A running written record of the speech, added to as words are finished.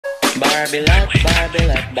Barbie like Barbie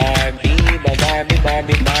like Barbie, Barbie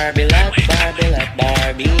Barbie Barbie like Barbie like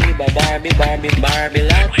Barbie, Barbie Barbie Barbie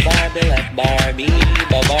like Barbie like Barbie,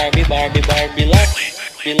 Barbie Barbie Barbie like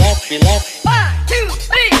Barbie like 1, 2,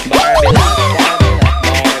 3, Barbie like Barbie like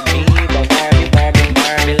Barbie, Barbie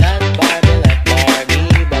Barbie like Barbie like Barbie,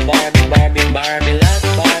 Barbie Barbie Barbie like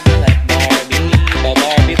Barbie like Barbie,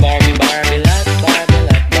 Barbie Barbie Barbie like Barbie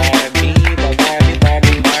like Barbie, Barbie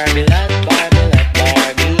Barbie Barbie like Barbie like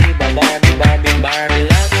Barbie, Barbie Barbie Barbie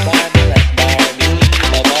like Barbie like Barbie,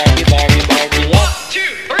 Barbie Barbie Barbie like 1,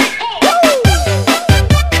 2, 3, 4.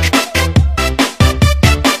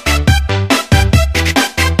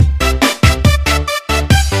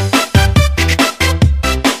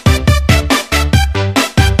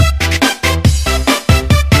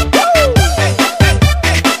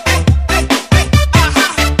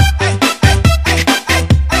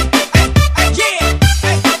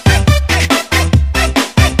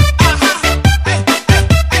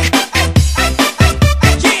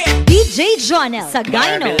 Jonel sa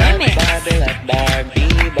Gyno Barbie Remix. like Barbie,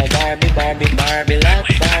 Barbie Barbie Barbie like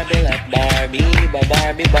Barbie like Barbie,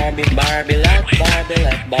 Barbie Barbie Barbie like Barbie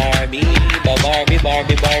like Barbie, Barbie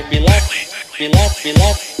Barbie Barbie like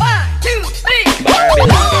 1, 2, 3. Barbie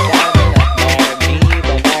like Barbie,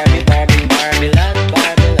 Barbie Barbie Barbie like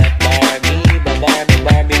Barbie like Barbie, Barbie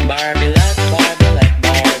Barbie Barbie like Barbie like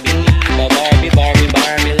Barbie, Barbie Barbie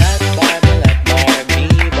Barbie like Barbie like Barbie, Barbie Barbie Barbie like Barbie like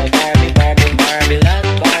Barbie, Barbie Barbie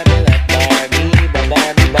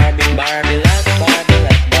Barbie like Barbie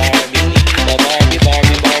like Barbie, Barbie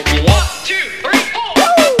Barbie Barbie like 1, 2, 3,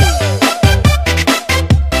 4.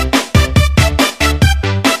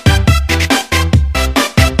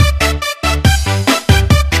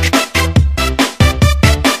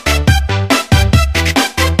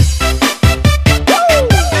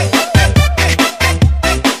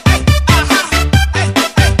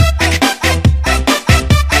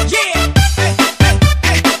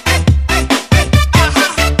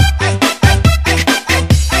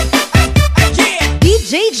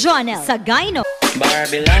 Jonel sa Gyno.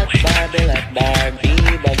 Barbie like Barbie like Barbie,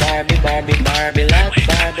 Barbie Barbie Barbie like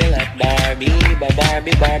Barbie like Barbie,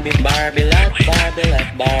 Barbie Barbie Barbie like Barbie like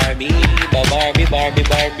Barbie, Barbie Barbie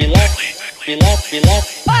Barbie like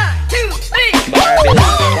 1, 2, 3. Barbie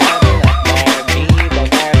like Barbie,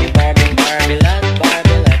 Barbie Barbie Barbie like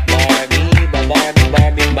Barbie like Barbie, Barbie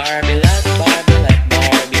Barbie Barbie like Barbie like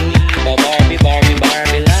Barbie, Barbie Barbie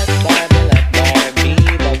Barbie like Barbie like Barbie, Barbie Barbie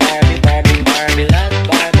Barbie like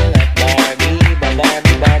Barbie like Barbie, Barbie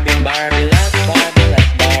Barbie Barbie like Barbie like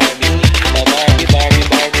Barbie, Barbie Barbie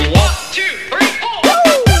Barbie like 1, 2, 3,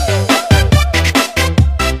 4.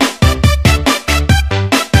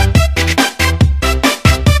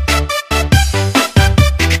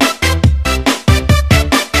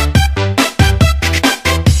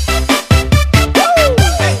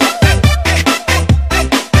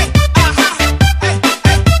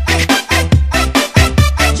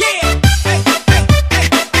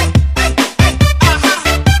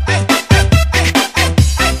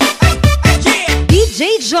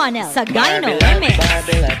 Jonel sa Gyno Barbie like Remix.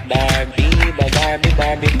 Barbie like Barbie, Barbie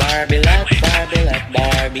Barbie Barbie like Barbie like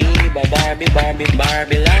Barbie, Barbie Barbie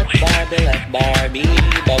Barbie like Barbie like Barbie,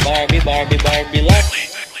 Barbie Barbie Barbie like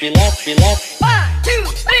 1, 2,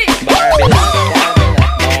 3. Barbie like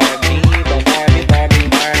Barbie, Barbie Barbie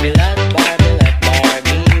Barbie like Barbie like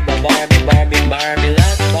Barbie, Barbie Barbie Barbie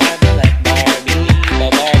like Barbie like Barbie,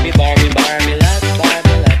 Barbie Barbie Barbie like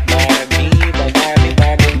Barbie like Barbie, Barbie Barbie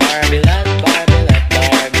Barbie like Barbie like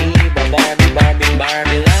Barbie, Barbie Barbie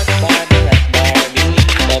Barbie like Barbie like Barbie,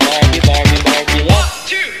 Barbie Barbie Barbie like 1,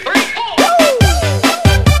 2, 3, 4.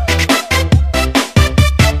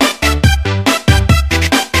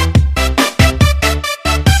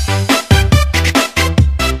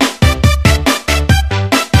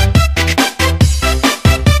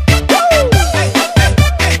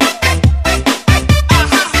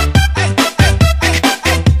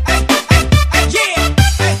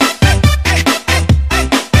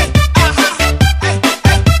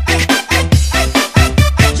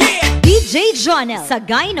 Jonel sa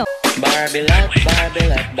Gyno. Barbie like Barbie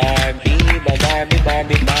like Barbie, Barbie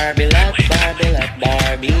Barbie Barbie like Barbie like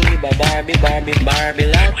Barbie, Barbie Barbie Barbie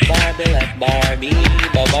like Barbie like Barbie,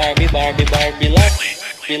 Barbie Barbie Barbie like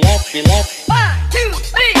 1, 2,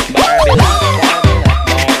 3. Barbie like Barbie like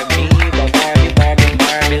Barbie, Barbie Barbie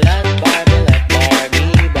Barbie like Barbie like Barbie,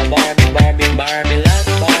 Barbie Barbie Barbie like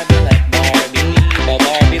Barbie like Barbie,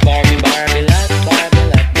 Barbie Barbie Barbie like Barbie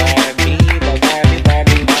like Barbie, Barbie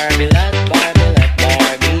Barbie Barbie like Barbie like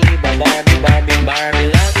Barbie, Barbie Barbie Barbie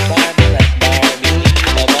like Barbie like Barbie,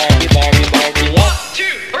 Barbie Barbie Barbie like 1, 2,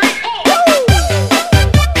 3, 4.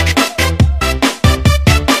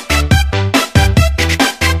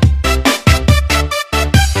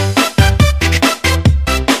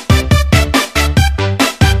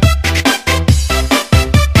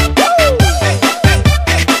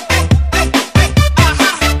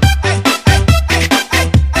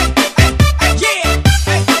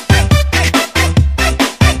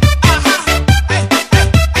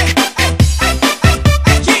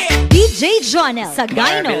 Jonel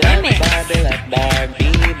Sagayno Barbie, Remix. Barbie, let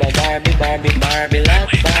Barbie, Barbie, Barbie, Barbie, let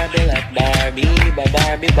Barbie, let Barbie,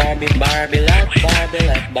 Barbie, Barbie, Barbie, let Barbie,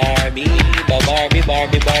 let Barbie, Barbie,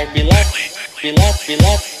 Barbie, Barbie, let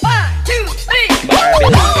let 1, 2, 3, Barbie,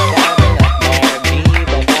 let Barbie,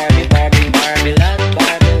 Barbie, Barbie, Barbie, let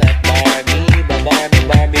Barbie, let Barbie, Barbie,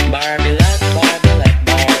 Barbie, Barbie, let Barbie, let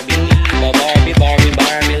Barbie, Barbie, Barbie,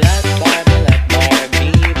 Barbie, let Barbie, let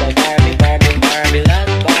Barbie, Barbie, Barbie, Barbie, let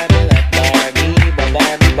Barbie, let Barbie,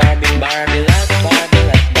 Barbie, Barbie, Barbie, let Barbie,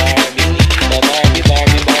 let Barbie, Barbie,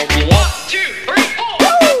 Barbie, Barbie, let 2, 3, 4.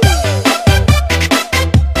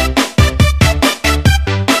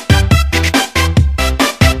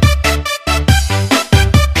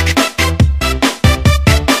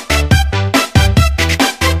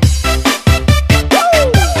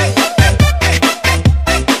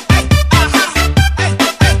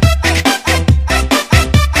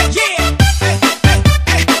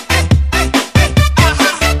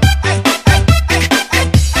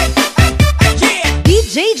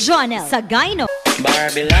 DJ Jonel Sagayno.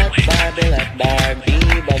 Barbie, let Barbie, let Barbie,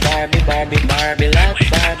 Barbie, Barbie, Barbie, let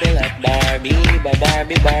Barbie, let Barbie,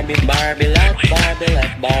 Barbie, Barbie, Barbie, let Barbie,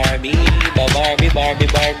 let Barbie, Barbie, Barbie,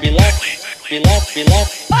 Barbie, let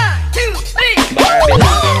 1, 2, 3, Barbie,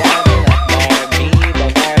 let Barbie, let Barbie,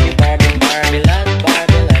 Barbie, Barbie, Barbie, let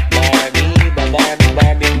Barbie, let Barbie, Barbie,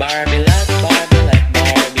 Barbie, Barbie, let Barbie, let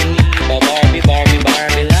Barbie, Barbie, Barbie,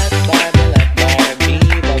 Barbie, let Barbie, let Barbie, Barbie, Barbie, Barbie, let Barbie, let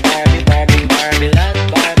Barbie, Barbie,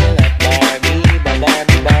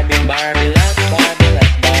 Barbie, Barbie, let Barbie,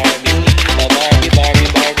 let Barbie, Barbie, Barbie,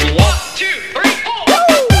 Barbie, let 2, 3,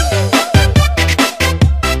 4.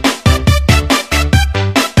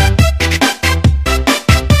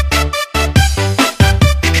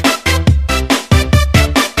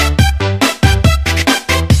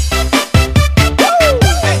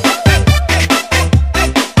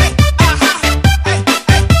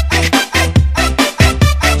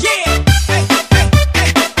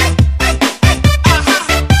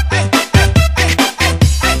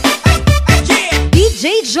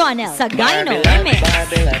 DJ Jonel Sagayno Barbie, Remix. let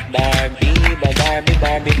Barbie, let Barbie, Barbie,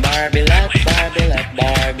 Barbie, Barbie, let Barbie, let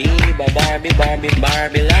Barbie, Barbie, Barbie,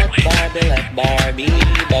 Barbie, let Barbie, let Barbie,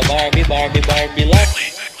 Barbie, Barbie, Barbie,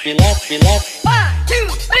 let 1, 2,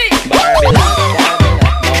 3, Barbie, let Barbie,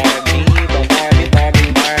 let Barbie,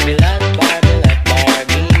 Barbie, Barbie, let Barbie, let Barbie,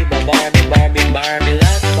 Barbie, Barbie, Barbie,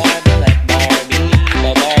 let Barbie, let Barbie,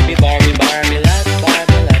 Barbie, Barbie, Barbie, let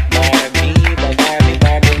Barbie, let Barbie, Barbie,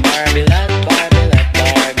 Barbie, Barbie, let Barbie, let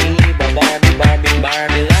Barbie, Barbie, Barbie,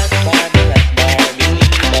 Barbie, let Barbie, let Barbie,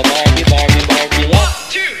 Barbie, Barbie, Barbie, let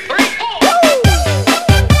 2, 3, 4.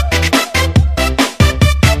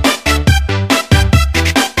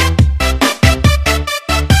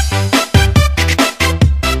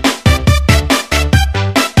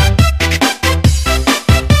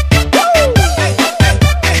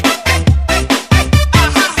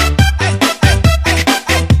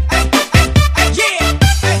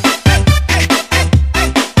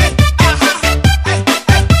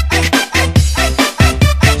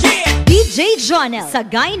 DJ Jonel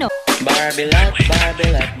Sagayno. Barbie, let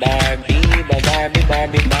Barbie, let Barbie, Barbie,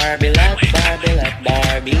 Barbie, Barbie, let Barbie, let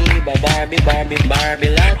Barbie, Barbie, Barbie, Barbie,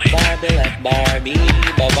 let Barbie, let Barbie,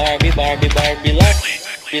 Barbie, Barbie, Barbie, let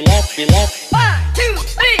 1, 2,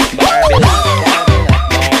 3, Barbie, let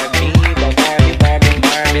Barbie, let Barbie, Barbie, Barbie,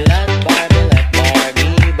 Barbie, let Barbie, let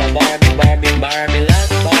Barbie, Barbie, Barbie, Barbie,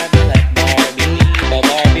 let Barbie, let Barbie,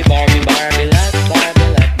 Barbie, Barbie, Barbie, let Barbie,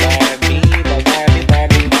 let Barbie, Barbie,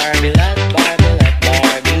 Barbie, Barbie, let Barbie, let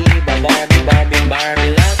Barbie, Barbie, Barbie,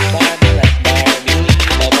 Barbie, let Barbie, let Barbie,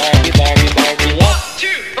 Barbie, Barbie, Barbie, let 2,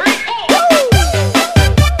 3, 4.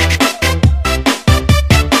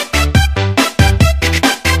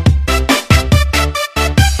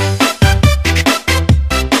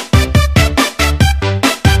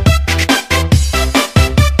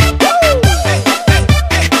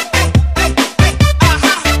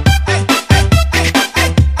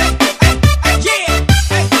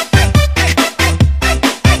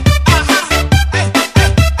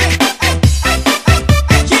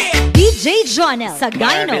 DJ Jonel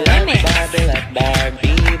Sagayno Barbie, let Remix. Barbie, let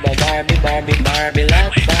Barbie, Barbie, Barbie, Barbie,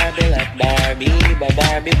 let Barbie, let Barbie,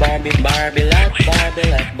 Barbie, Barbie, Barbie, let Barbie,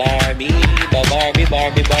 let Barbie, Barbie,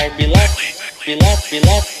 Barbie, Barbie, let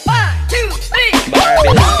 1, 2, 3,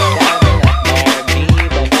 Barbie, let Barbie, let Barbie,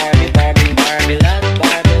 Barbie, Barbie, Barbie, let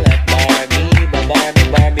Barbie, let Barbie, Barbie,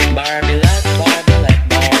 Barbie, Barbie, let Barbie, let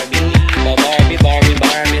Barbie, Barbie, Barbie,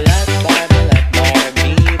 Barbie, let Barbie, let Barbie,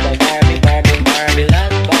 Barbie, Barbie, Barbie, let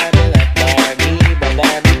Barbie, let Barbie,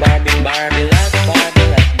 Barbie, Barbie, Barbie, let Barbie,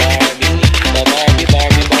 let Barbie, Barbie,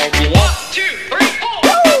 Barbie, Barbie, let 2, 3, 4.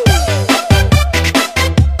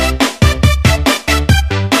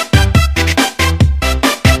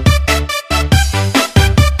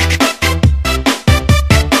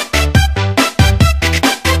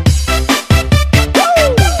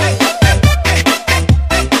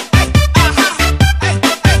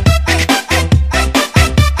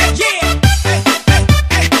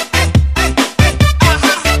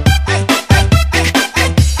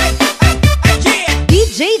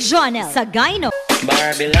 Jonel Sagayno.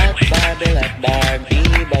 Barbie lot, Barbie lot, Barbie,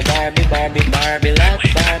 Barbie, Barbie, Barbie lot,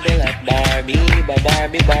 Barbie lot, Barbie,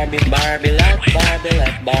 Barbie, Barbie, Barbie lot, Barbie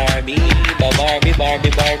lot, Barbie, Barbie,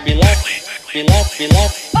 Barbie, Barbie lot, Barbie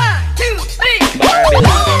lot, 1, 2, 3, Barbie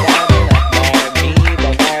lot, Barbie,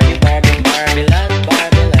 Barbie, Barbie, Barbie lot,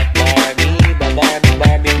 Barbie lot, Barbie, Barbie,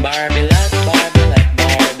 Barbie, Barbie lot, Barbie lot,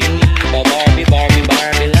 Barbie, Barbie, Barbie,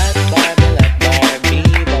 Barbie lot, Barbie lot, Barbie,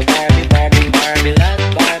 Barbie, Barbie, Barbie lot,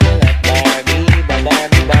 Barbie lot, Barbie,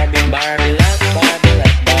 Barbie, Barbie, Barbie lot, Barbie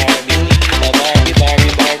lot, Barbie, Barbie,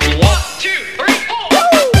 Barbie, Barbie lot. 2, 3, 4.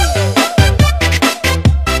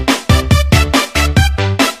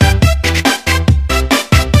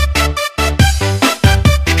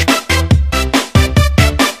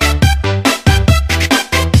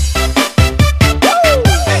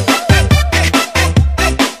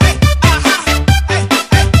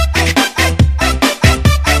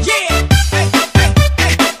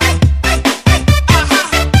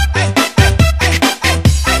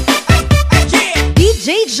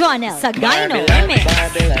 DJ Jonel Sagayno Remix.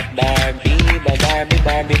 Barbie lot, Barbie, Barbie,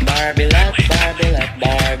 Barbie, Barbie lot, Barbie lot,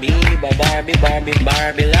 Barbie, Barbie, Barbie,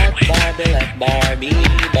 Barbie lot, Barbie lot, Barbie,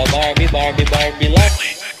 Barbie, Barbie, Barbie lot,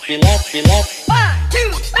 lot, 1,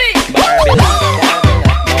 2, 3, Barbie lot.